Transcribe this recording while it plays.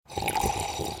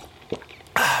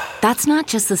That's not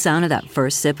just the sound of that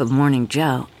first sip of Morning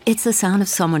Joe. It's the sound of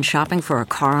someone shopping for a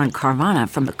car on Carvana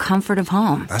from the comfort of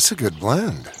home. That's a good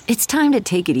blend. It's time to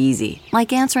take it easy,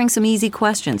 like answering some easy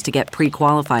questions to get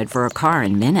pre-qualified for a car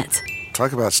in minutes.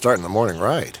 Talk about starting the morning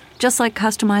right. Just like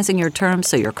customizing your terms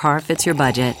so your car fits your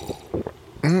budget.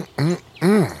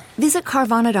 Visit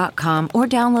Carvana.com or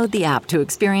download the app to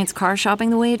experience car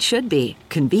shopping the way it should be.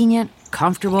 Convenient,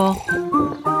 comfortable.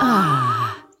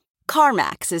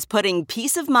 CarMax is putting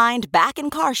peace of mind back in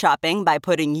car shopping by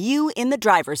putting you in the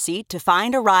driver's seat to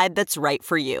find a ride that's right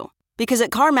for you. Because at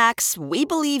CarMax, we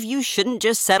believe you shouldn't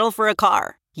just settle for a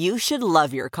car. You should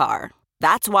love your car.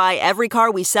 That's why every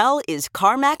car we sell is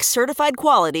CarMax certified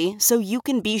quality, so you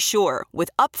can be sure with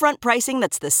upfront pricing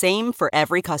that's the same for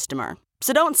every customer.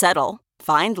 So don't settle.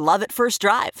 Find love at first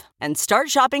drive and start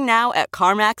shopping now at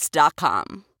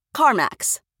CarMax.com.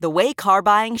 CarMax, the way car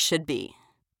buying should be.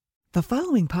 The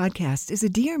following podcast is a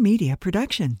Dear Media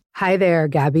production. Hi there,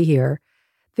 Gabby here.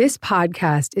 This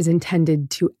podcast is intended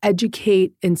to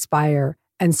educate, inspire,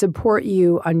 and support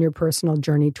you on your personal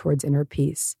journey towards inner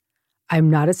peace. I'm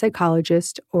not a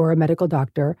psychologist or a medical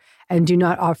doctor and do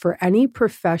not offer any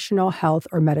professional health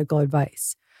or medical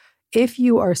advice. If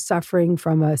you are suffering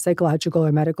from a psychological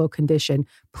or medical condition,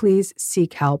 please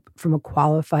seek help from a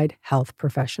qualified health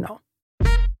professional.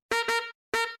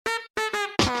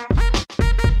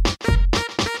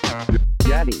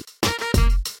 Gabby.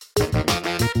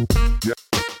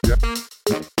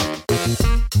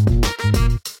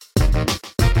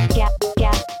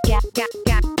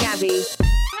 Gabby.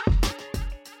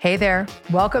 Hey there.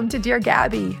 Welcome to Dear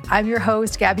Gabby. I'm your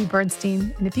host, Gabby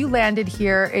Bernstein. And if you landed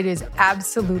here, it is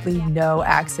absolutely no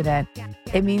accident.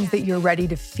 It means that you're ready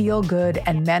to feel good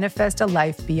and manifest a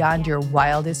life beyond your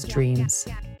wildest dreams.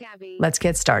 Let's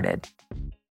get started.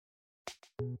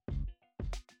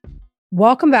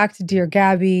 Welcome back to Dear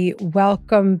Gabby.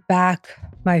 Welcome back,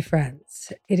 my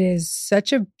friends. It is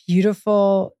such a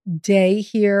beautiful day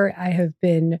here. I have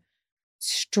been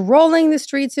strolling the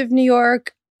streets of New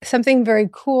York. Something very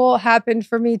cool happened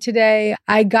for me today.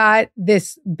 I got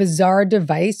this bizarre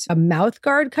device, a mouth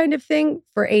guard kind of thing,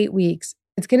 for 8 weeks.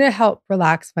 It's going to help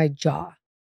relax my jaw.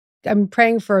 I'm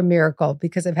praying for a miracle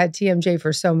because I've had TMJ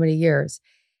for so many years.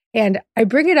 And I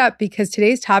bring it up because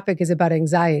today's topic is about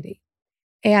anxiety.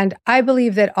 And I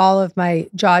believe that all of my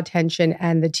jaw tension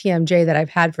and the TMJ that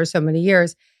I've had for so many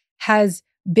years has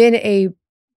been a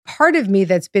part of me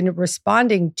that's been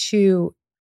responding to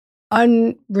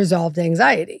unresolved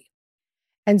anxiety.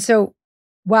 And so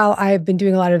while I've been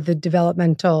doing a lot of the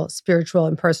developmental, spiritual,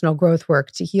 and personal growth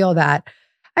work to heal that,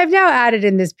 I've now added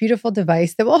in this beautiful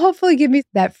device that will hopefully give me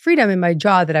that freedom in my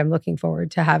jaw that I'm looking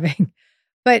forward to having.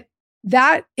 But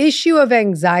that issue of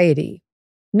anxiety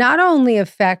not only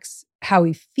affects how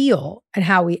we feel and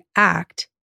how we act,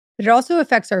 but it also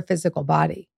affects our physical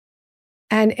body.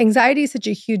 And anxiety is such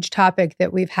a huge topic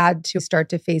that we've had to start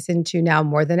to face into now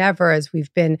more than ever as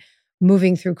we've been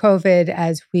moving through COVID,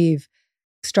 as we've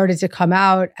started to come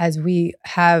out, as we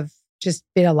have just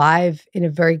been alive in a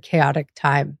very chaotic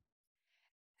time.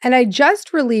 And I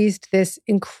just released this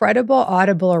incredible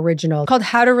Audible original called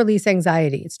How to Release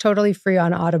Anxiety. It's totally free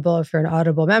on Audible if you're an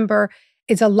Audible member.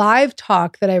 It's a live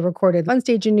talk that I recorded on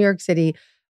stage in New York City,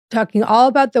 talking all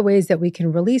about the ways that we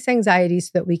can release anxiety so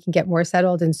that we can get more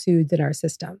settled and soothed in our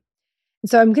system. And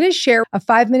so I'm going to share a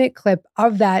 5-minute clip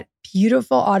of that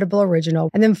beautiful Audible original.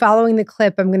 And then following the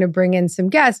clip, I'm going to bring in some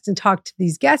guests and talk to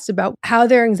these guests about how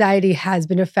their anxiety has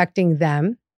been affecting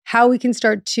them, how we can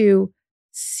start to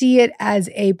see it as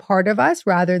a part of us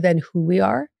rather than who we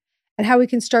are, and how we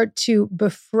can start to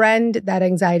befriend that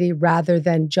anxiety rather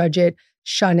than judge it,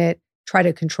 shun it, try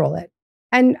to control it.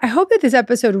 And I hope that this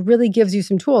episode really gives you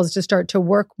some tools to start to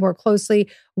work more closely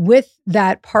with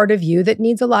that part of you that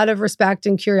needs a lot of respect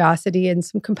and curiosity and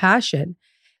some compassion.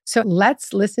 So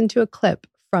let's listen to a clip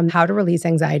from How to Release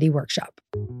Anxiety workshop.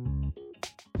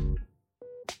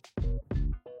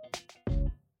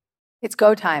 It's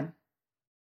go time.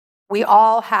 We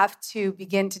all have to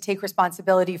begin to take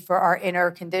responsibility for our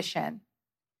inner condition.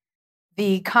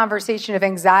 The conversation of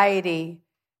anxiety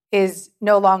is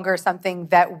no longer something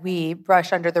that we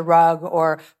brush under the rug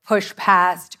or push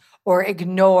past or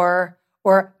ignore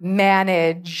or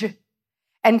manage.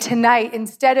 And tonight,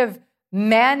 instead of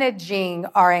managing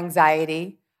our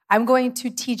anxiety, I'm going to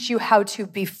teach you how to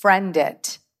befriend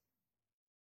it.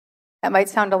 That might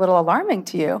sound a little alarming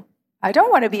to you. I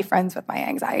don't want to be friends with my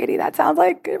anxiety. That sounds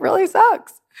like it really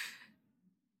sucks.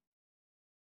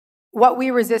 What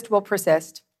we resist will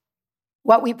persist.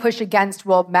 What we push against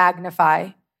will magnify.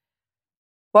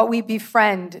 What we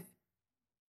befriend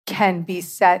can be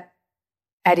set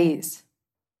at ease.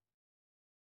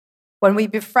 when we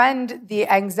befriend the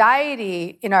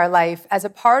anxiety in our life as a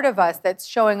part of us that's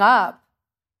showing up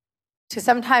to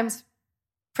sometimes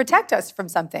protect us from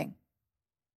something.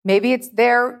 Maybe it's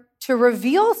there to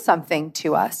reveal something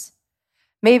to us.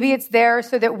 Maybe it's there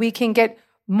so that we can get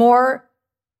more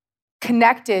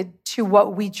connected to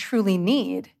what we truly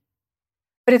need.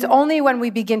 But it's only when we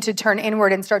begin to turn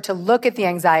inward and start to look at the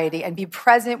anxiety and be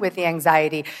present with the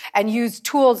anxiety and use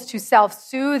tools to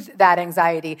self-soothe that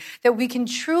anxiety that we can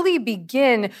truly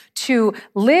begin to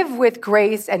live with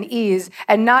grace and ease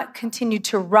and not continue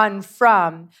to run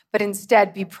from, but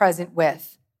instead be present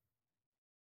with.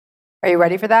 Are you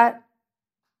ready for that?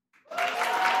 I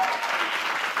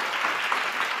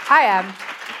am.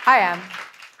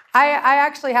 I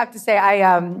actually have to say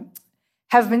I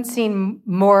have been seeing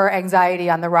more anxiety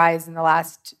on the rise in the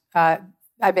last, I've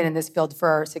been in this field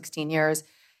for 16 years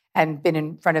and been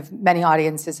in front of many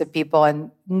audiences of people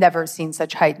and never seen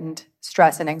such heightened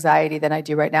stress and anxiety than I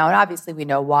do right now. And obviously we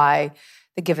know why,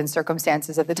 the given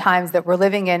circumstances of the times that we're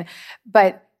living in.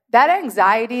 But that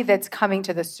anxiety that's coming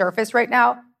to the surface right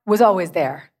now was always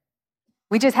there.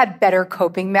 We just had better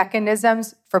coping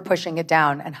mechanisms for pushing it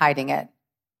down and hiding it.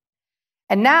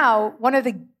 And now one of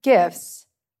the gifts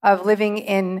of living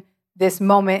in this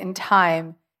moment in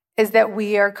time is that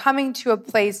we are coming to a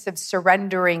place of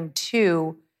surrendering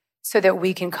to so that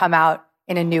we can come out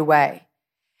in a new way.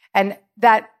 And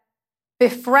that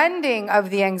befriending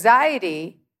of the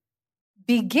anxiety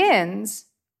begins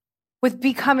with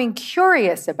becoming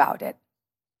curious about it.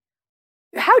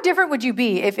 How different would you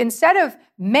be if instead of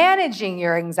managing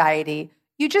your anxiety,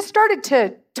 you just started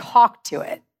to talk to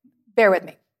it? Bear with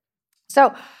me.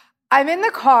 So I'm in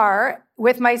the car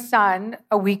with my son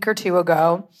a week or two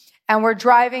ago, and we're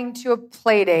driving to a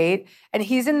play date, and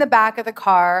he's in the back of the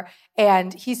car,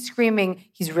 and he's screaming.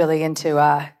 He's really into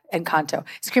Encanto.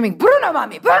 Screaming, Bruno,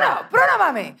 mommy, Bruno, Bruno,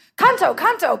 mommy, canto,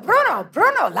 canto, Bruno,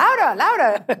 Bruno, louder,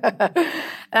 louder.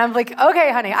 And I'm like,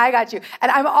 okay, honey, I got you. And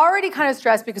I'm already kind of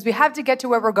stressed because we have to get to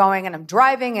where we're going, and I'm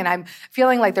driving, and I'm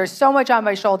feeling like there's so much on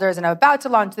my shoulders, and I'm about to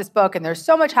launch this book, and there's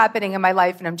so much happening in my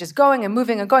life, and I'm just going and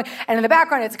moving and going. And in the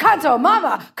background, it's canto,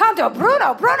 mama, canto,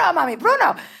 Bruno, Bruno, mommy,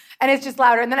 Bruno. And it's just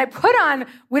louder. And then I put on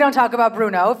We Don't Talk About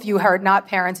Bruno. If you heard Not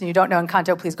Parents and you don't know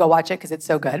Encanto, please go watch it because it's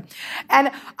so good. And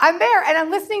I'm there and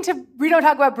I'm listening to We Don't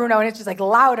Talk About Bruno, and it's just like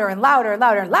louder and louder and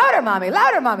louder and louder, mommy,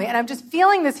 louder, mommy. And I'm just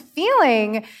feeling this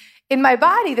feeling in my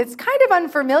body that's kind of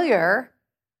unfamiliar,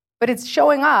 but it's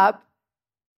showing up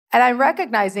and I'm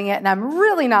recognizing it and I'm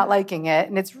really not liking it.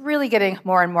 And it's really getting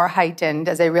more and more heightened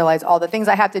as I realize all the things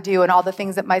I have to do and all the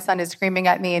things that my son is screaming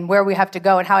at me and where we have to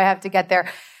go and how I have to get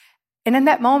there. And in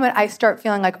that moment, I start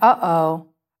feeling like, I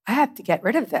have to get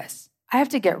rid of this. I have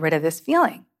to get rid of this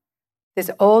feeling,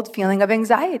 this old feeling of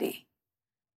anxiety.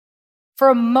 For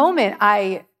a moment,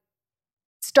 I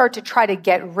start to try to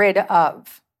get rid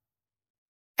of.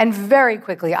 And very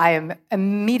quickly, I am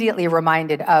immediately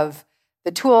reminded of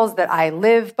the tools that I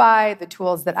live by, the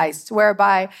tools that I swear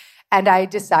by, and I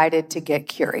decided to get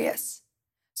curious.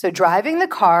 So driving the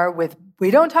car with We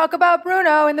Don't Talk About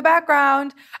Bruno in the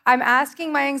background, I'm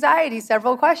asking my anxiety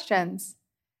several questions.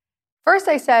 First,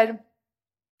 I said,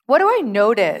 what do I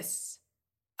notice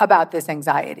about this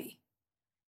anxiety?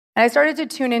 And I started to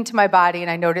tune into my body,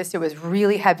 and I noticed it was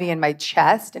really heavy in my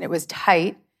chest, and it was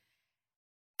tight.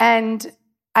 And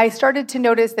I started to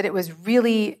notice that it was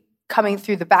really coming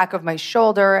through the back of my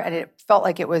shoulder, and it felt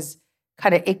like it was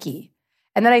kind of icky.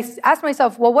 And then I asked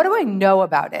myself, well, what do I know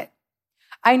about it?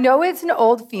 I know it's an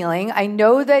old feeling. I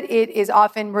know that it is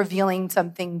often revealing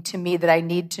something to me that I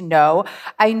need to know.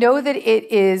 I know that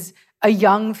it is a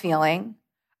young feeling.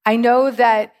 I know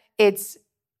that it's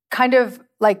kind of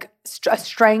like a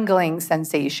strangling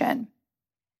sensation.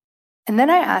 And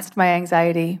then I asked my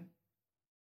anxiety,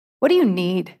 what do you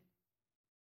need?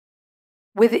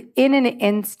 Within an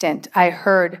instant, I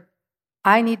heard,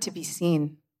 I need to be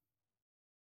seen.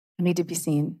 I need to be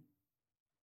seen.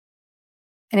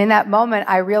 And in that moment,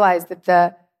 I realized that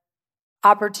the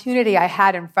opportunity I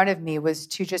had in front of me was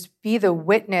to just be the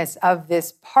witness of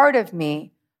this part of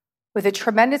me with a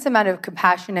tremendous amount of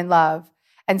compassion and love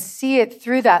and see it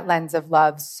through that lens of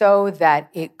love so that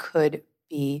it could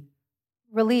be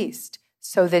released,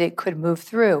 so that it could move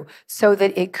through, so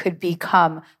that it could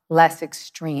become less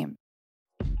extreme.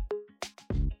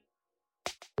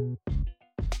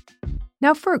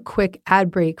 Now for a quick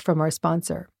ad break from our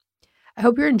sponsor. I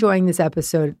hope you're enjoying this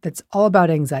episode that's all about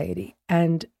anxiety.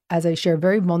 And as I share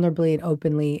very vulnerably and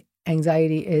openly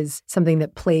Anxiety is something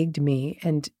that plagued me.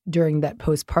 And during that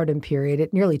postpartum period,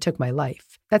 it nearly took my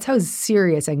life. That's how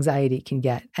serious anxiety can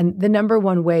get. And the number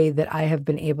one way that I have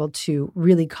been able to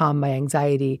really calm my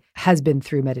anxiety has been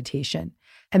through meditation.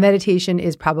 And meditation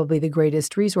is probably the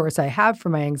greatest resource I have for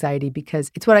my anxiety because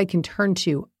it's what I can turn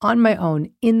to on my own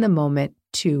in the moment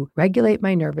to regulate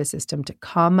my nervous system, to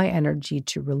calm my energy,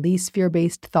 to release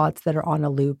fear-based thoughts that are on a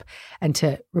loop, and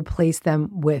to replace them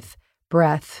with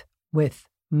breath, with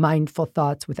mindful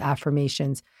thoughts, with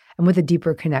affirmations, and with a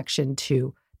deeper connection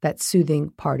to that soothing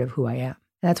part of who I am.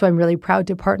 And that's why I'm really proud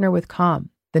to partner with Calm,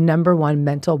 the #1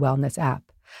 mental wellness app.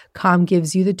 Calm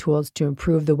gives you the tools to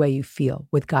improve the way you feel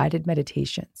with guided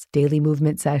meditations, daily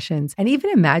movement sessions, and even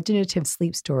imaginative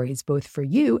sleep stories, both for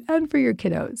you and for your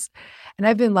kiddos. And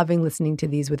I've been loving listening to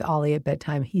these with Ollie at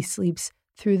bedtime. He sleeps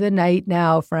through the night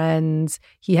now, friends.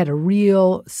 He had a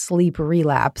real sleep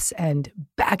relapse and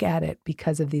back at it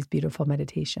because of these beautiful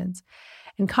meditations.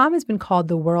 And Calm has been called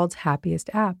the world's happiest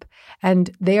app,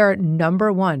 and they are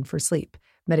 #1 for sleep,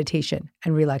 meditation,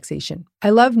 and relaxation.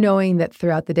 I love knowing that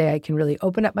throughout the day, I can really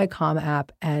open up my Calm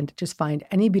app and just find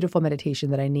any beautiful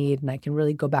meditation that I need, and I can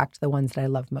really go back to the ones that I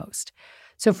love most.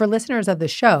 So for listeners of the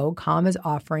show, Calm is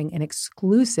offering an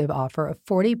exclusive offer of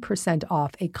 40%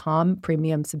 off a Calm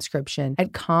premium subscription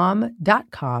at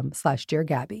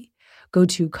calm.com/DearGabby. Go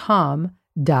to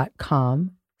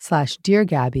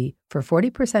calm.com/DearGabby for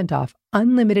 40% off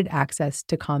unlimited access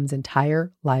to Calm's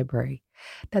entire library.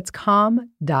 That's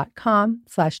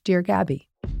calm.com/DearGabby.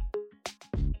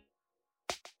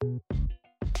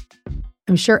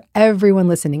 I'm sure everyone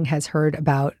listening has heard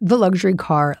about the luxury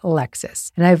car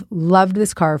Lexus. And I've loved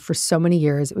this car for so many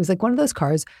years. It was like one of those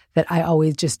cars that I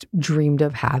always just dreamed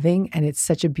of having, and it's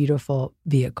such a beautiful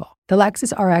vehicle. The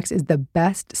Lexus RX is the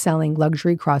best-selling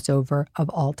luxury crossover of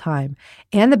all time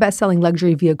and the best-selling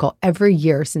luxury vehicle every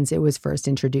year since it was first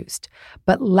introduced.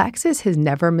 But Lexus has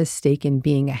never mistaken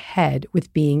being ahead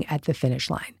with being at the finish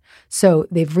line. So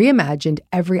they've reimagined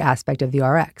every aspect of the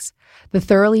RX. The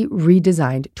thoroughly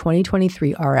redesigned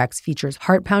 2023 RX features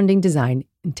heart-pounding design,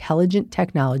 intelligent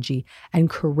technology, and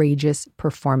courageous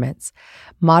performance.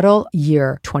 Model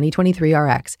year 2023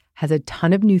 RX has a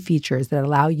ton of new features that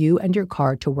allow you and your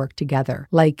car to work together.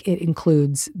 Like it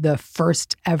includes the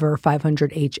first ever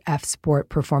 500h F Sport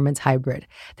Performance Hybrid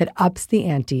that ups the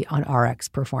ante on RX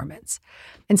performance.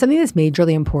 And something that's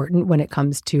majorly important when it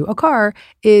comes to a car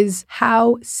is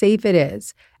how safe it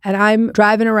is. And I'm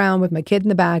driving around with my kid in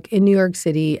the back in New York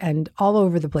City and all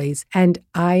over the place, and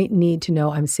I need to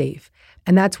know I'm safe.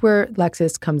 And that's where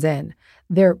Lexus comes in.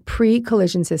 Their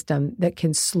pre-collision system that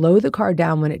can slow the car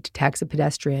down when it detects a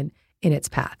pedestrian in its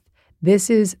path. This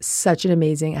is such an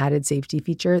amazing added safety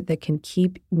feature that can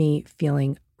keep me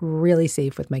feeling really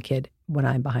safe with my kid when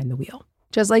I'm behind the wheel.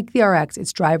 Just like the RX,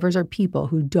 its drivers are people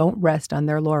who don't rest on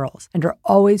their laurels and are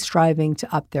always striving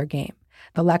to up their game.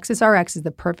 The Lexus RX is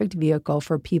the perfect vehicle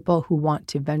for people who want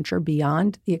to venture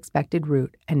beyond the expected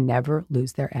route and never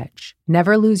lose their edge.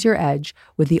 Never lose your edge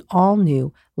with the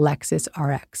all-new Lexus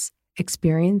RX.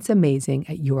 Experience amazing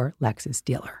at your Lexus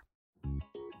dealer.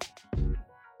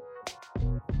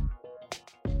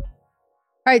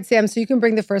 All right, Sam, so you can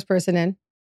bring the first person in.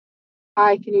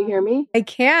 Hi, can you hear me? I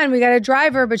can. We got a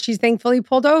driver, but she's thankfully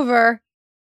pulled over.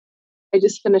 I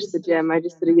just finished the gym. I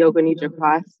just did a yoga nidra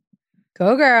class.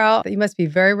 Go, girl. You must be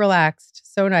very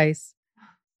relaxed. So nice.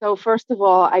 So first of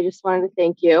all, I just wanted to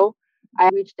thank you. I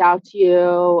reached out to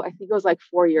you, I think it was like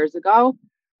 4 years ago.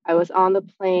 I was on the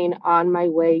plane on my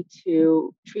way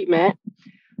to treatment,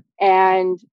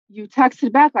 and you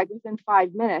texted back like within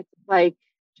 5 minutes, like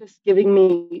just giving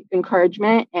me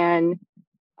encouragement, and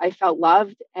I felt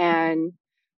loved. And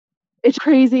it's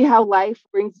crazy how life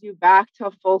brings you back to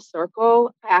a full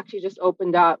circle. I actually just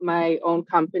opened up my own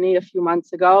company a few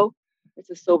months ago.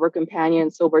 It's a sober companion,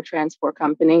 sober transport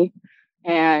company.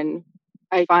 And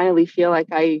I finally feel like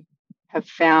I have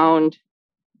found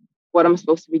what I'm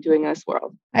supposed to be doing in this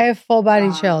world. I have full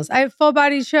body chills. I have full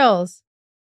body chills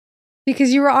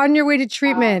because you were on your way to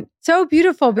treatment. So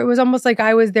beautiful. But it was almost like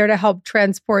I was there to help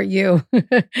transport you.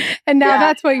 And now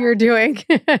that's what you're doing.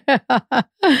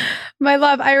 My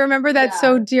love, I remember that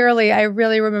so dearly. I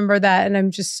really remember that. And I'm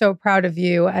just so proud of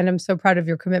you. And I'm so proud of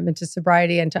your commitment to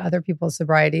sobriety and to other people's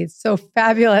sobriety. It's so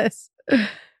fabulous.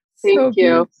 Thank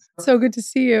you. So good to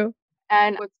see you.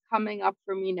 And what's coming up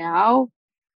for me now,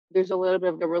 there's a little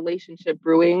bit of a relationship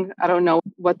brewing. I don't know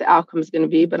what the outcome is going to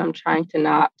be, but I'm trying to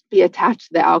not be attached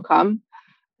to the outcome.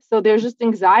 So there's just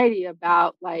anxiety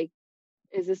about like,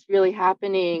 is this really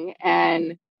happening?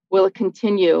 And will it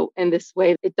continue in this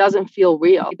way? It doesn't feel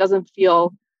real. It doesn't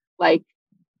feel like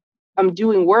I'm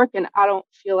doing work, and I don't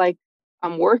feel like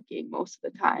I'm working most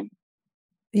of the time.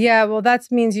 Yeah, well,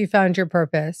 that means you found your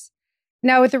purpose.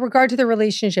 Now, with regard to the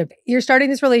relationship, you're starting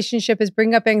this relationship is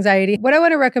bring up anxiety. What I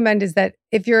want to recommend is that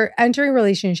if you're entering a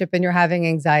relationship and you're having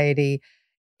anxiety,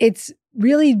 it's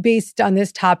really based on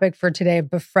this topic for today of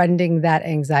befriending that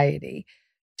anxiety.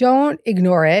 Don't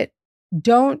ignore it.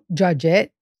 Don't judge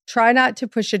it. Try not to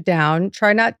push it down.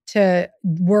 Try not to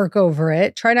work over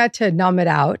it. Try not to numb it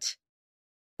out,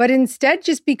 but instead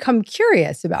just become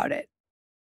curious about it.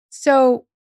 So,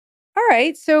 all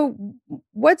right. So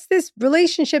what's this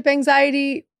relationship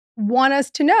anxiety want us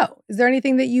to know? Is there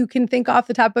anything that you can think off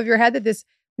the top of your head that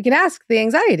we can ask the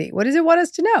anxiety? What does it want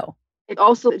us to know? It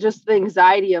also just the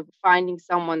anxiety of finding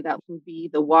someone that can be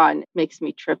the one makes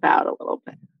me trip out a little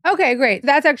bit. Okay, great.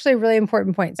 That's actually a really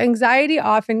important point. Anxiety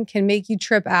often can make you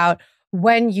trip out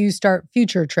when you start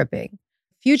future tripping.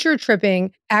 Future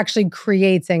tripping actually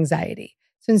creates anxiety.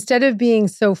 So instead of being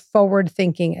so forward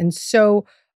thinking and so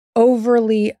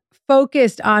overly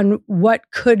focused on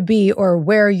what could be or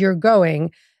where you're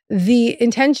going, the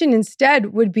intention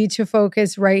instead would be to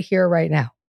focus right here, right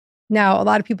now. Now, a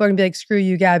lot of people are going to be like, screw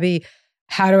you, Gabby.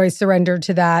 How do I surrender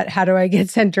to that? How do I get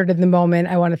centered in the moment?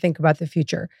 I want to think about the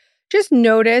future. Just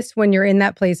notice when you're in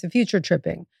that place of future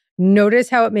tripping. Notice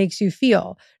how it makes you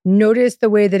feel. Notice the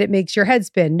way that it makes your head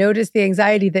spin. Notice the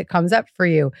anxiety that comes up for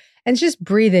you. And just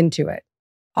breathe into it.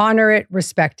 Honor it,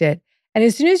 respect it. And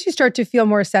as soon as you start to feel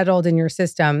more settled in your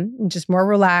system, and just more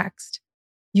relaxed,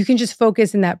 you can just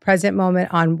focus in that present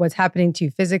moment on what's happening to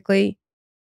you physically,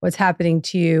 what's happening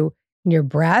to you in your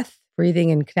breath,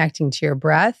 breathing and connecting to your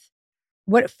breath,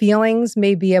 what feelings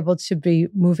may be able to be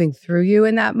moving through you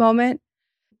in that moment.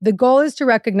 The goal is to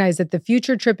recognize that the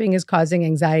future tripping is causing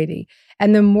anxiety.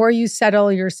 And the more you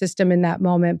settle your system in that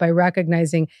moment by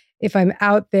recognizing, if I'm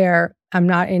out there, I'm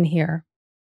not in here.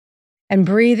 And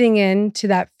breathing into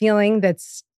that feeling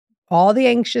that's all the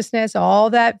anxiousness, all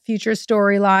that future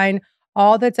storyline,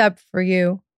 all that's up for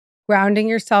you, grounding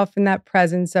yourself in that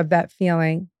presence of that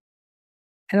feeling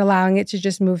and allowing it to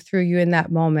just move through you in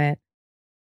that moment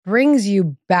brings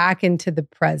you back into the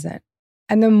present.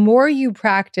 And the more you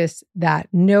practice that,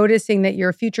 noticing that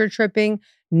you're future tripping,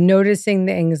 noticing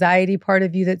the anxiety part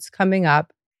of you that's coming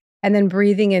up, and then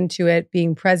breathing into it,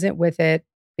 being present with it,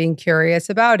 being curious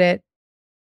about it,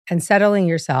 and settling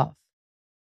yourself.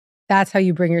 That's how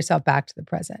you bring yourself back to the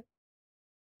present.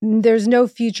 There's no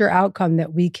future outcome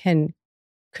that we can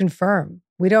confirm.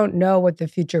 We don't know what the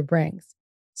future brings.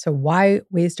 So why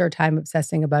waste our time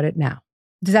obsessing about it now?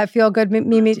 Does that feel good,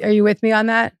 Mimi? Are you with me on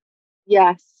that?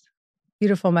 Yes.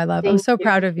 Beautiful, my love. Thank I'm so you.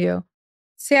 proud of you.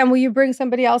 Sam, will you bring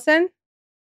somebody else in?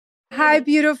 Hi,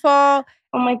 beautiful. Oh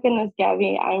my goodness,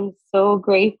 Gabby. I'm so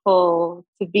grateful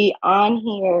to be on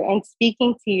here and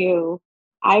speaking to you.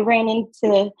 I ran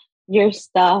into your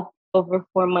stuff over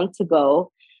 4 months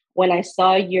ago when I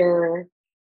saw your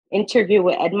interview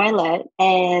with Ed Milet,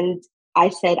 and I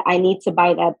said, I need to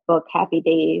buy that book, Happy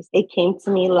Days. It came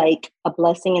to me like a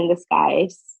blessing in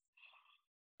disguise.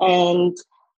 And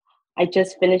I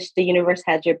just finished The Universe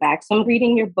Has Your Back. So I'm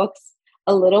reading your books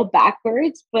a little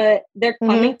backwards, but they're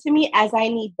coming to me as I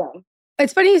need them.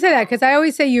 It's funny you say that because I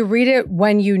always say you read it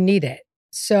when you need it.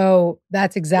 So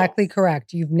that's exactly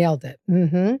correct. You've nailed it.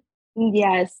 Mm-hmm.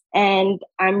 Yes. And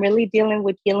I'm really dealing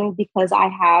with healing because I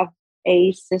have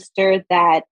a sister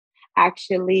that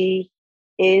actually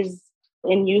is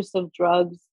in use of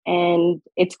drugs, and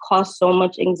it's caused so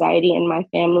much anxiety in my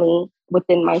family,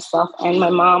 within myself and my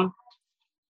mom,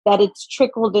 that it's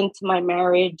trickled into my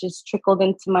marriage, it's trickled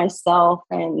into myself,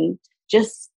 and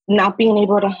just not being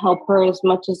able to help her as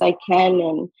much as I can.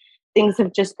 And things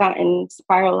have just gotten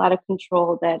spiraled out of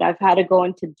control that I've had to go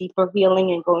into deeper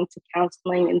healing and go into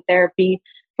counseling and therapy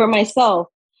for myself,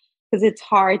 because it's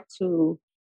hard to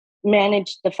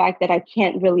manage the fact that I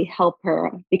can't really help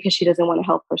her because she doesn't want to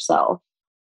help herself.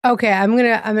 Okay, I'm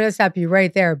gonna stop you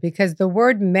right there because the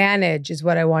word manage is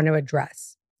what I want to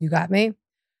address. You got me?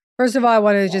 First of all, I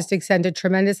want to just extend a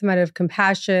tremendous amount of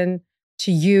compassion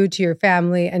to you, to your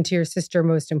family, and to your sister,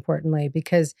 most importantly,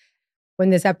 because when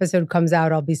this episode comes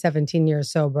out, I'll be 17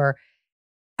 years sober.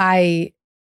 I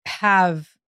have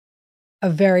a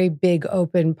very big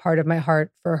open part of my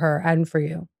heart for her and for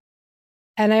you.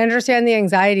 And I understand the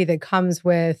anxiety that comes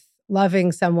with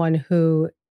loving someone who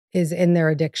is in their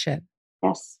addiction.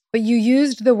 Yes. But you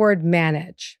used the word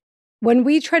manage. When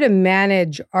we try to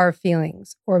manage our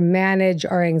feelings or manage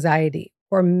our anxiety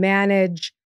or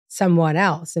manage someone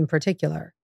else in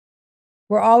particular,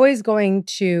 we're always going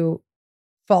to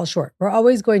fall short. We're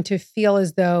always going to feel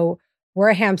as though we're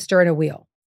a hamster in a wheel,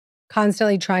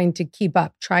 constantly trying to keep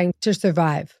up, trying to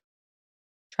survive,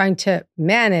 trying to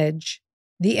manage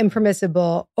the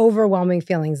impermissible, overwhelming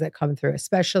feelings that come through,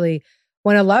 especially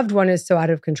when a loved one is so out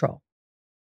of control.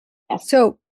 Yes.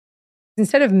 So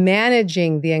instead of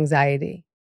managing the anxiety,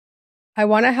 I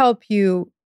want to help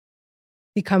you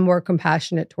become more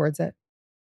compassionate towards it.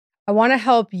 I want to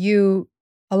help you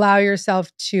allow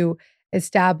yourself to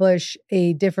establish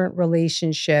a different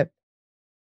relationship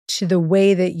to the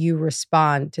way that you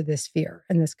respond to this fear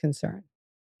and this concern.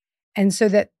 And so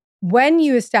that when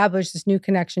you establish this new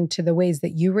connection to the ways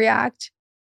that you react,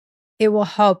 it will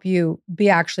help you be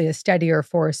actually a steadier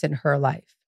force in her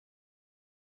life.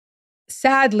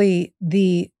 Sadly,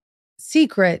 the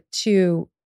secret to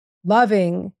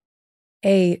loving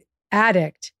an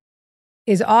addict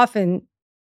is often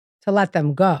to let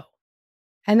them go.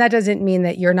 And that doesn't mean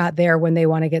that you're not there when they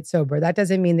want to get sober. That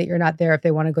doesn't mean that you're not there if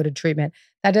they want to go to treatment.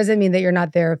 That doesn't mean that you're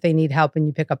not there if they need help and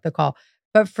you pick up the call.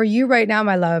 But for you right now,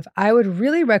 my love, I would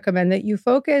really recommend that you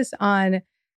focus on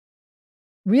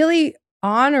really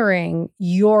honoring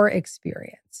your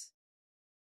experience.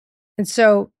 And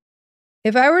so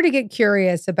if I were to get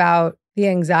curious about the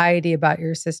anxiety about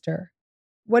your sister,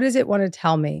 what does it want to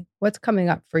tell me? What's coming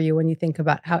up for you when you think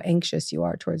about how anxious you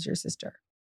are towards your sister?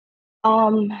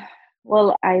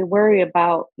 Well, I worry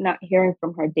about not hearing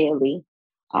from her daily.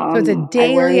 So it's a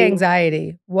daily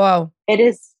anxiety. Whoa. It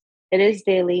is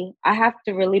daily. I have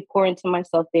to really pour into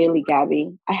myself daily,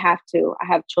 Gabby. I have to. I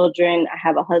have children. I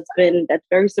have a husband that's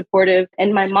very supportive.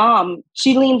 And my mom,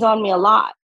 she leans on me a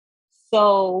lot.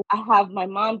 So I have my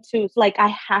mom too. It's like I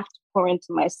have to pour into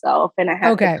myself and I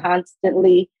have to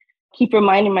constantly keep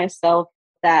reminding myself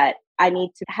that I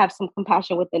need to have some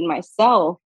compassion within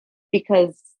myself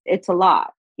because it's a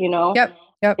lot, you know? Yep.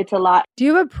 It's a lot. Do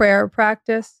you have a prayer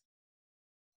practice?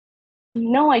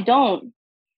 No, I don't.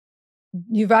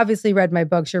 You've obviously read my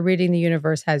books. You're reading The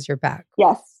Universe Has Your Back.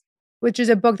 Yes. Which is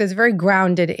a book that's very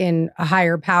grounded in a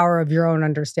higher power of your own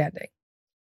understanding.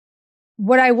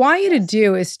 What I want you to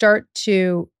do is start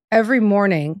to, every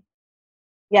morning,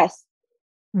 yes,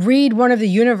 read one of the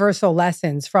universal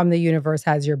lessons from The Universe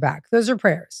Has Your Back. Those are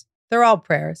prayers. They're all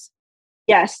prayers.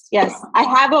 Yes. I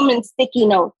have them in sticky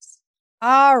notes.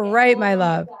 All right, my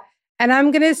love. And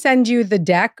I'm going to send you the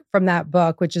deck from that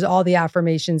book, which is all the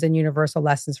affirmations and universal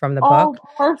lessons from the book.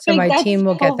 Perfect. So my team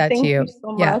will get that to you.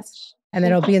 So yes. And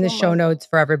then it'll be in the show notes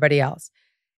for everybody else.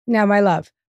 Now, my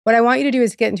love, what I want you to do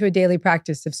is get into a daily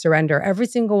practice of surrender. Every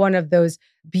single one of those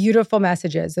beautiful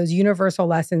messages, those universal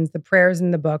lessons, the prayers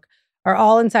in the book are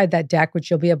all inside that deck,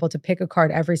 which you'll be able to pick a card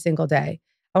every single day.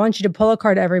 I want you to pull a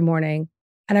card every morning.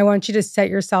 And I want you to set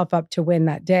yourself up to win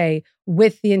that day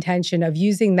with the intention of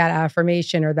using that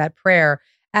affirmation or that prayer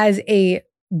as a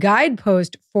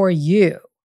guidepost for you.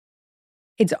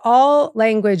 It's all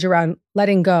language around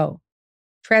letting go,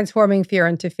 transforming fear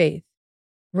into faith,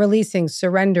 releasing,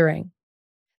 surrendering.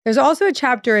 There's also a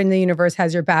chapter in The Universe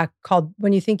Has Your Back called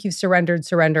When You Think You've Surrendered,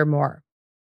 Surrender More.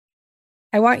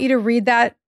 I want you to read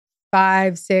that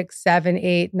 5, 6, 7,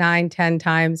 8, 9, 10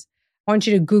 times. I want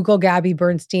you to Google Gabby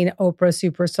Bernstein, Oprah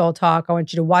Super Soul Talk. I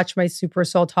want you to watch my Super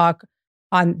Soul Talk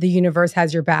on The Universe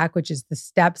Has Your Back, which is the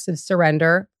steps of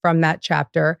surrender from that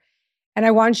chapter. And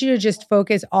I want you to just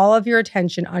focus all of your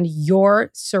attention on your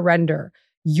surrender,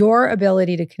 your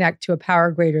ability to connect to a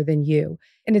power greater than you.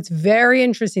 And it's very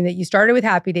interesting that you started with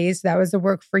Happy Days. So that was the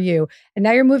work for you. And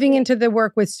now you're moving into the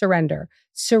work with surrender.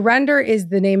 Surrender is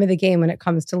the name of the game when it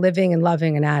comes to living and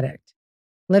loving an addict.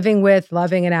 Living with,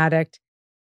 loving an addict.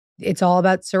 It's all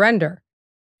about surrender.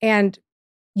 And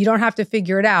you don't have to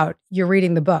figure it out. You're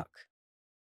reading the book.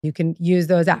 You can use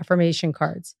those affirmation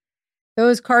cards.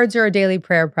 Those cards are a daily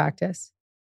prayer practice.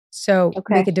 So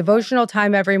make a devotional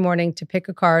time every morning to pick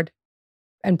a card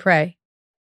and pray.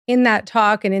 In that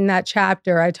talk and in that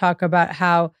chapter, I talk about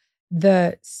how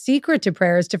the secret to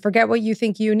prayer is to forget what you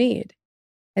think you need.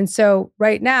 And so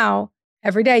right now,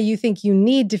 every day you think you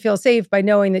need to feel safe by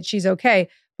knowing that she's okay.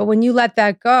 But when you let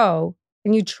that go,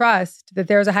 and you trust that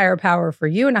there's a higher power for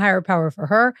you and a higher power for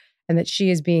her and that she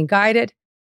is being guided,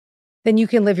 then you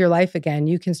can live your life again.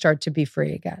 You can start to be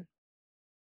free again.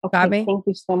 Okay, got me? Thank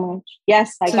you so much.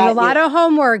 Yes, I got you. There's a lot of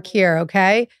homework here,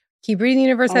 okay? Keep reading The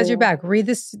Universe Has Your Back. Read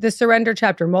the surrender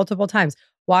chapter multiple times.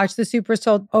 Watch the Super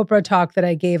Soul Oprah talk that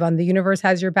I gave on The Universe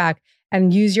Has Your Back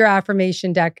and use your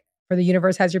affirmation deck for The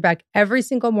Universe Has Your Back every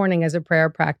single morning as a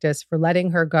prayer practice for letting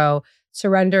her go,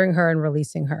 surrendering her and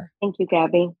releasing her. Thank you,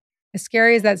 Gabby. As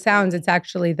scary as that sounds, it's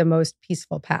actually the most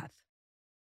peaceful path.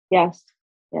 Yes.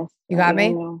 You got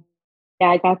me? Yeah,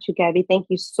 I got you, Gabby. Thank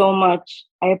you so much.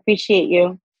 I appreciate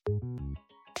you.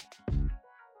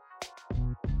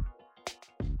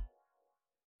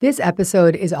 This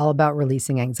episode is all about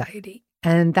releasing anxiety.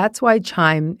 And that's why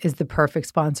Chime is the perfect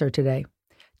sponsor today.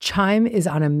 Chime is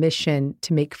on a mission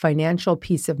to make financial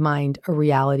peace of mind a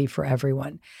reality for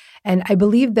everyone. And I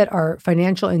believe that our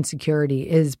financial insecurity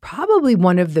is probably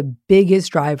one of the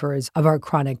biggest drivers of our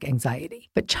chronic anxiety.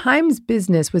 But Chime's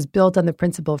business was built on the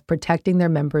principle of protecting their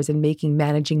members and making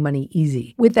managing money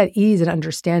easy. With that ease and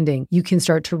understanding, you can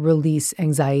start to release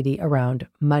anxiety around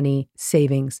money,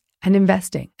 savings, and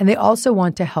investing. And they also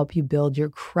want to help you build your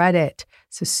credit.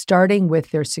 So starting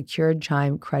with their secured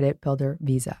Chime Credit Builder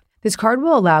Visa. This card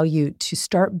will allow you to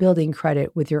start building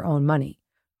credit with your own money.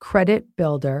 Credit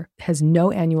Builder has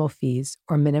no annual fees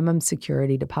or minimum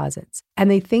security deposits. And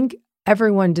they think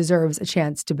everyone deserves a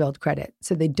chance to build credit,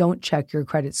 so they don't check your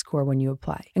credit score when you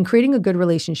apply. And creating a good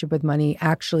relationship with money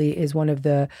actually is one of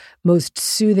the most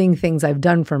soothing things I've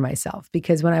done for myself,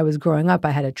 because when I was growing up,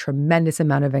 I had a tremendous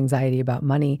amount of anxiety about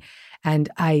money. And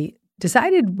I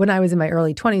decided when I was in my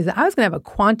early 20s that I was going to have a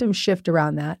quantum shift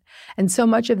around that. And so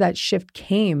much of that shift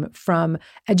came from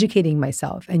educating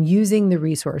myself and using the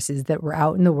resources that were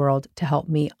out in the world to help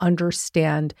me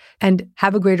understand and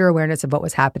have a greater awareness of what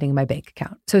was happening in my bank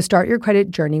account. So start your credit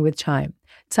journey with Chime.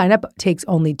 Sign up takes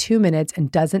only 2 minutes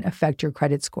and doesn't affect your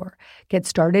credit score. Get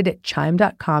started at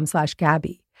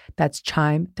chime.com/Gabby. That's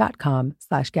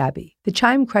chime.com/Gabby. The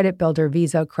Chime Credit Builder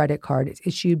Visa credit card is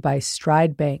issued by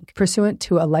Stride Bank, pursuant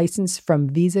to a license from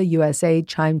Visa USA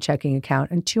Chime checking account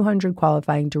and 200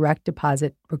 qualifying direct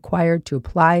deposit required to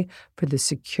apply for the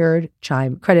secured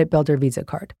Chime Credit Builder Visa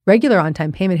card. Regular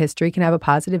on-time payment history can have a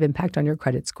positive impact on your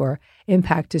credit score.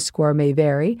 Impact to score may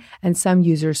vary, and some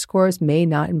users' scores may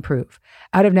not improve.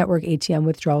 Out-of-network ATM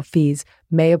withdrawal fees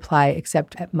may apply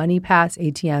except at MoneyPass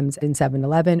ATMs in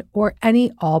 7-Eleven or any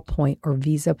Allpoint or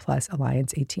Visa Plus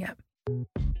Alliance ATM.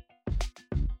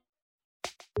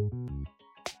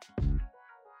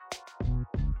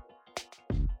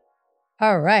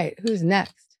 All right, who's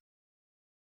next?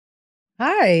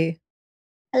 Hi.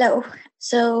 Hello.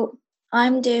 So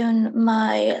I'm doing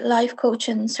my life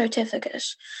coaching certificate,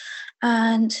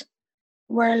 and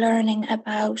we're learning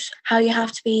about how you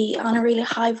have to be on a really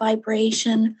high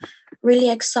vibration, really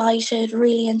excited,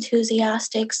 really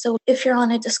enthusiastic. So if you're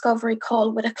on a discovery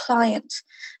call with a client,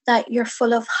 that you're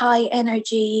full of high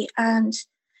energy and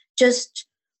just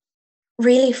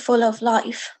really full of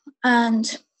life.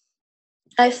 And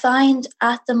I find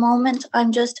at the moment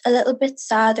I'm just a little bit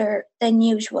sadder than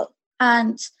usual.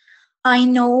 And I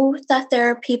know that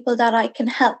there are people that I can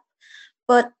help,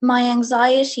 but my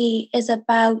anxiety is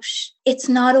about, it's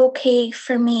not okay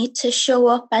for me to show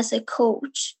up as a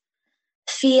coach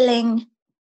feeling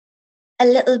a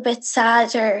little bit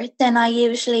sadder than I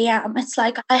usually am. It's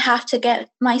like I have to get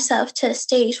myself to a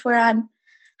state where I'm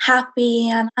happy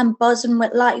and I'm buzzing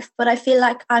with life, but I feel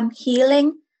like I'm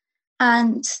healing,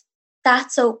 and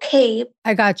that's okay.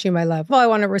 I got you, my love. Well, I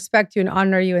want to respect you and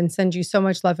honor you and send you so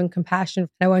much love and compassion.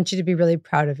 I want you to be really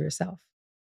proud of yourself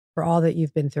for all that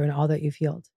you've been through and all that you've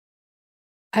healed.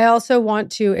 I also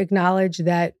want to acknowledge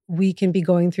that we can be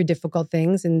going through difficult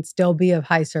things and still be of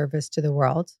high service to the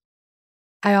world.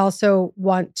 I also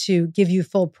want to give you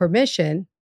full permission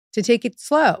to take it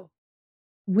slow.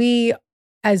 We,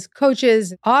 as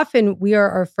coaches, often we are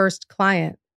our first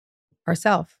client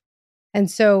ourselves. And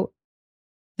so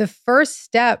the first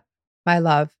step, my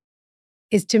love,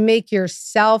 is to make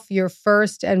yourself your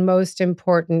first and most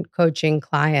important coaching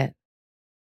client,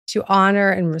 to honor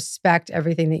and respect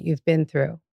everything that you've been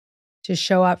through, to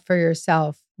show up for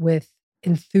yourself with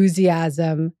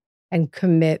enthusiasm and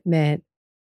commitment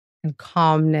and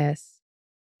calmness,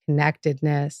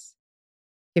 connectedness.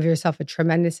 Give yourself a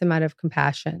tremendous amount of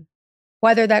compassion,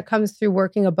 whether that comes through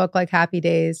working a book like Happy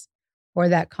Days, or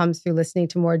that comes through listening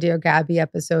to more Dear Gabby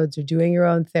episodes, or doing your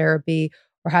own therapy,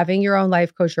 or having your own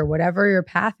life coach, or whatever your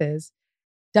path is,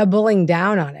 doubling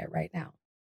down on it right now.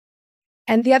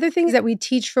 And the other things that we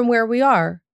teach from where we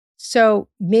are. So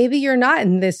maybe you're not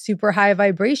in this super high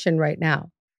vibration right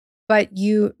now, but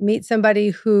you meet somebody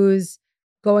who's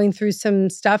going through some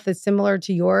stuff that's similar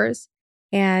to yours,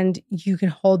 and you can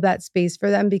hold that space for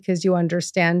them because you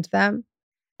understand them,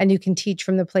 and you can teach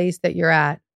from the place that you're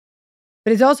at.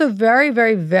 But it's also very,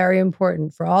 very, very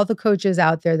important for all the coaches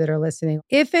out there that are listening.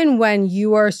 If and when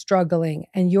you are struggling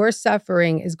and your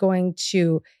suffering is going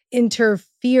to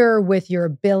interfere with your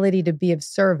ability to be of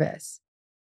service,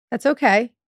 that's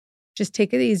okay. Just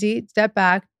take it easy, step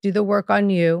back, do the work on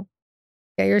you,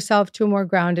 get yourself to a more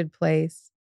grounded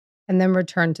place, and then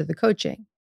return to the coaching.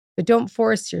 But don't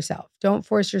force yourself. Don't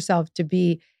force yourself to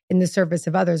be in the service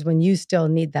of others when you still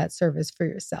need that service for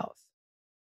yourself.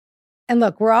 And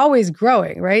look, we're always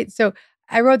growing, right? So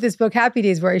I wrote this book, Happy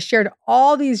Days, where I shared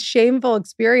all these shameful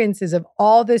experiences of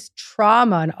all this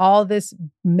trauma and all this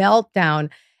meltdown.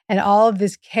 and all of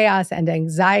this chaos and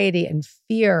anxiety and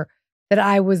fear that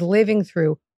I was living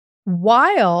through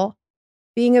while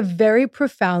being a very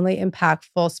profoundly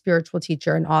impactful spiritual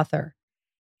teacher and author.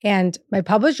 And my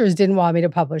publishers didn't want me to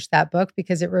publish that book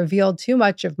because it revealed too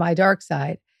much of my dark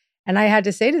side. And I had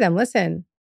to say to them, listen,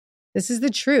 this is the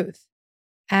truth.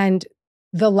 And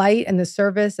the light and the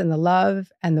service and the love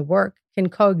and the work can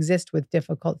coexist with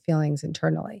difficult feelings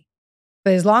internally.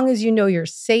 But as long as you know you're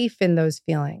safe in those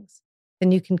feelings,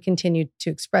 then you can continue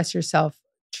to express yourself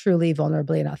truly,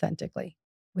 vulnerably, and authentically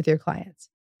with your clients.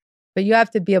 But you have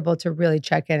to be able to really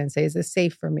check in and say, is this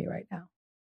safe for me right now?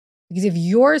 Because if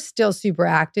you're still super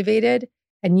activated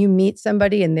and you meet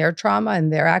somebody in their trauma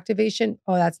and their activation,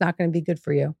 oh, that's not going to be good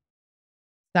for you.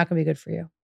 It's not going to be good for you.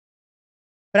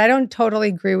 But I don't totally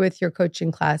agree with your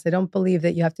coaching class. I don't believe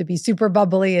that you have to be super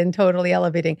bubbly and totally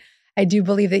elevating. I do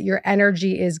believe that your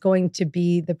energy is going to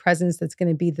be the presence that's going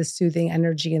to be the soothing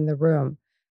energy in the room.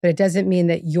 But it doesn't mean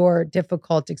that your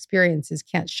difficult experiences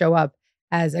can't show up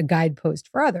as a guidepost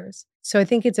for others. So I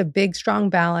think it's a big, strong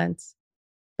balance,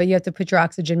 but you have to put your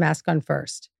oxygen mask on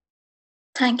first.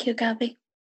 Thank you, Gabby.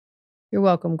 You're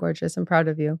welcome, gorgeous. I'm proud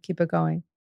of you. Keep it going.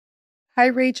 Hi,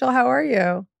 Rachel. How are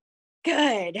you?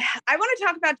 Good. I want to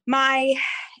talk about my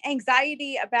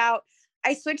anxiety about,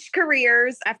 I switched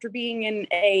careers after being in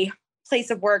a place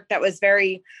of work that was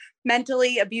very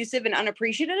mentally abusive and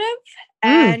unappreciative.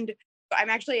 And I'm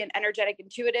actually an energetic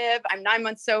intuitive. I'm 9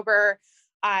 months sober.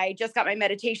 I just got my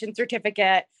meditation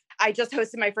certificate. I just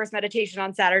hosted my first meditation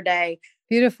on Saturday.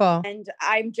 Beautiful. And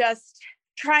I'm just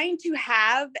trying to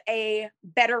have a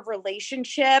better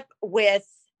relationship with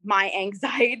my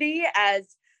anxiety,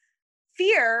 as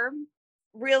fear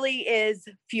really is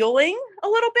fueling a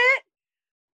little bit.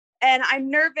 And I'm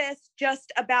nervous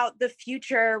just about the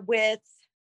future with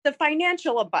the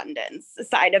financial abundance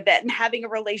side of it and having a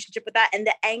relationship with that and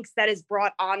the angst that is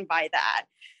brought on by that.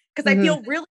 Because I feel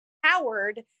really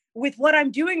empowered with what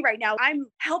I'm doing right now. I'm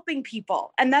helping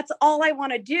people, and that's all I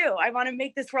want to do. I want to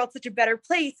make this world such a better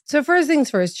place. So first things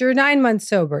first, you're 9 months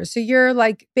sober. So you're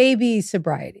like baby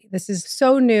sobriety. This is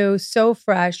so new, so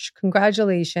fresh.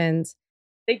 Congratulations.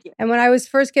 Thank you. And when I was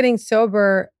first getting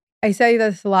sober, I say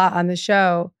this a lot on the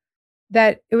show,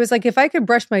 that it was like if I could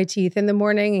brush my teeth in the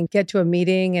morning and get to a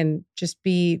meeting and just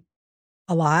be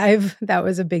alive, that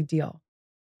was a big deal.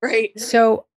 Right.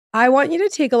 So I want you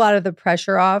to take a lot of the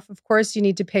pressure off. Of course, you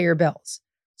need to pay your bills.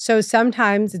 So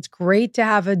sometimes it's great to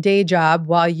have a day job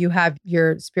while you have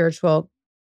your spiritual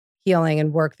healing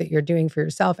and work that you're doing for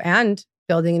yourself and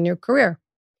building in your career.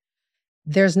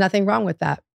 There's nothing wrong with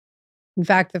that. In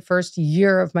fact, the first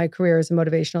year of my career as a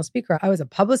motivational speaker, I was a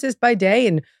publicist by day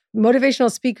and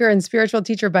motivational speaker and spiritual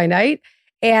teacher by night.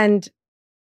 And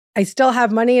I still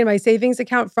have money in my savings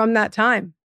account from that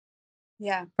time.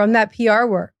 Yeah. From that PR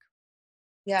work.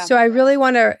 Yeah. So I really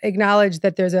want to acknowledge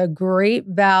that there's a great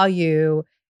value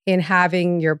in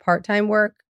having your part-time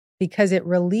work because it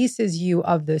releases you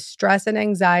of the stress and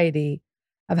anxiety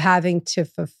of having to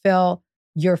fulfill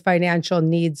your financial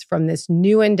needs from this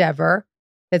new endeavor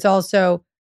that's also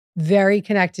very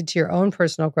connected to your own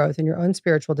personal growth and your own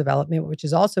spiritual development, which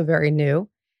is also very new,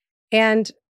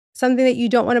 and something that you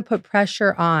don't want to put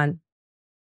pressure on.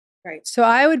 Right. So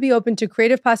I would be open to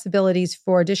creative possibilities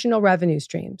for additional revenue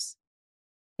streams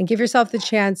and give yourself the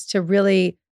chance to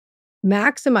really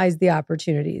maximize the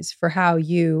opportunities for how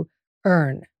you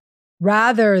earn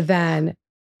rather than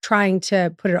trying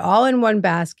to put it all in one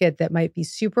basket that might be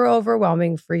super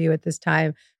overwhelming for you at this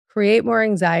time, create more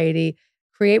anxiety,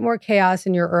 create more chaos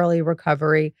in your early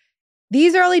recovery.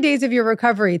 These early days of your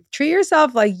recovery, treat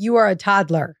yourself like you are a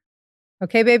toddler.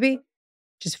 Okay, baby?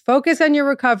 Just focus on your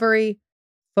recovery,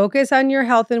 focus on your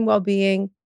health and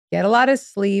well-being, get a lot of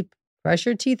sleep, brush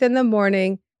your teeth in the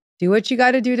morning, do what you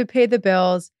got to do to pay the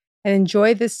bills, and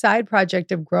enjoy this side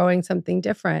project of growing something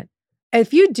different. And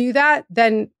if you do that,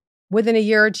 then within a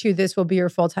year or two, this will be your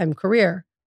full-time career.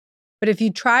 But if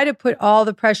you try to put all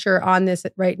the pressure on this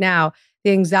right now,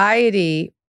 the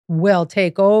anxiety will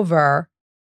take over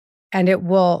and it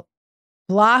will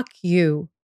block you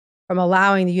from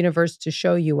allowing the universe to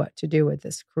show you what to do with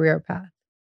this career path.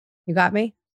 You got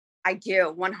me? I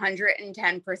do,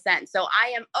 110%. So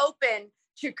I am open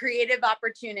to creative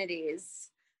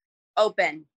opportunities.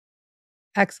 Open.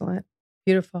 Excellent.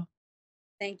 Beautiful.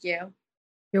 Thank you.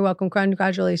 You're welcome.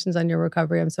 Congratulations on your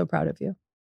recovery. I'm so proud of you.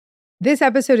 This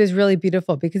episode is really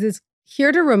beautiful because it's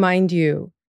here to remind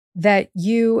you that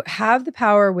you have the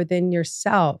power within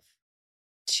yourself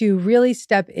to really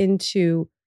step into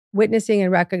witnessing and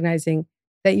recognizing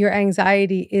that your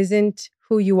anxiety isn't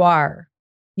who you are.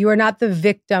 You are not the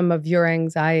victim of your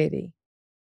anxiety.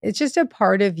 It's just a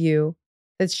part of you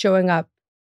that's showing up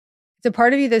It's a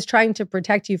part of you that's trying to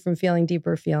protect you from feeling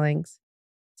deeper feelings.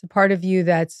 It's a part of you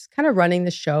that's kind of running the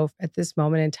show at this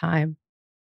moment in time.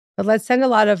 But let's send a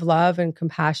lot of love and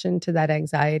compassion to that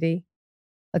anxiety.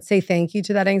 Let's say thank you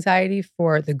to that anxiety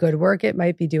for the good work it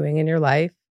might be doing in your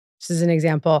life. This is an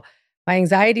example. My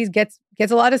anxiety gets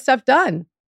a lot of stuff done,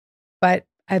 but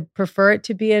I prefer it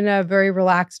to be in a very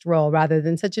relaxed role rather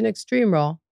than such an extreme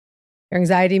role. Your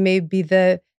anxiety may be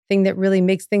the thing that really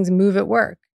makes things move at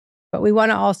work, but we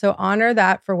want to also honor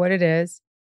that for what it is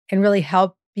and really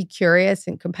help be curious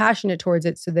and compassionate towards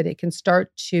it so that it can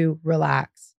start to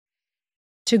relax.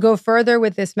 To go further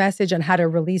with this message on how to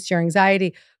release your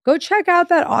anxiety, go check out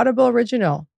that Audible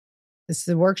original. This is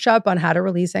a workshop on how to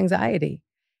release anxiety.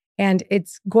 And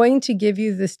it's going to give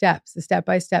you the steps, the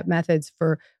step-by-step methods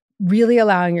for really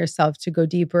allowing yourself to go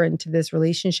deeper into this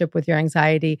relationship with your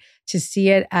anxiety, to see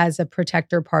it as a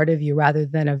protector part of you rather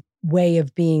than a way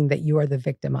of being that you are the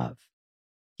victim of.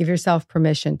 Give yourself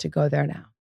permission to go there now.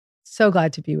 So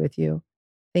glad to be with you.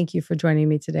 Thank you for joining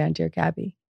me today on Dear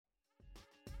Gabby.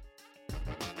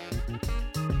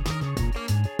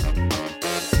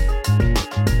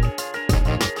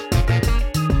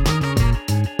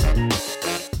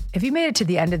 If you made it to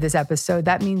the end of this episode,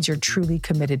 that means you're truly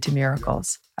committed to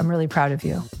miracles. I'm really proud of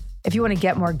you. If you want to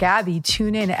get more Gabby,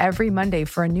 tune in every Monday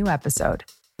for a new episode.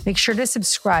 Make sure to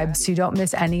subscribe so you don't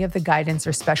miss any of the guidance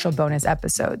or special bonus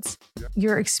episodes.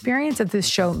 Your experience of this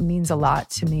show means a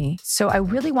lot to me, so I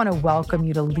really want to welcome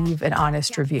you to leave an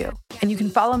honest review. And you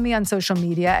can follow me on social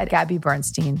media at Gabby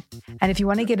Bernstein. And if you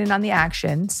want to get in on the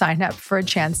action, sign up for a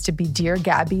chance to be Dear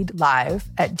Gabby'd live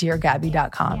at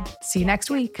deargabby.com. See you next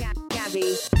week.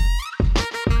 Gabby.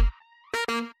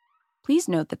 Please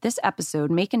note that this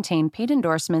episode may contain paid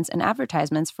endorsements and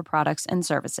advertisements for products and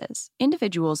services.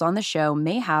 Individuals on the show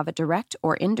may have a direct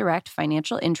or indirect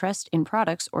financial interest in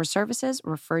products or services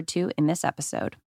referred to in this episode.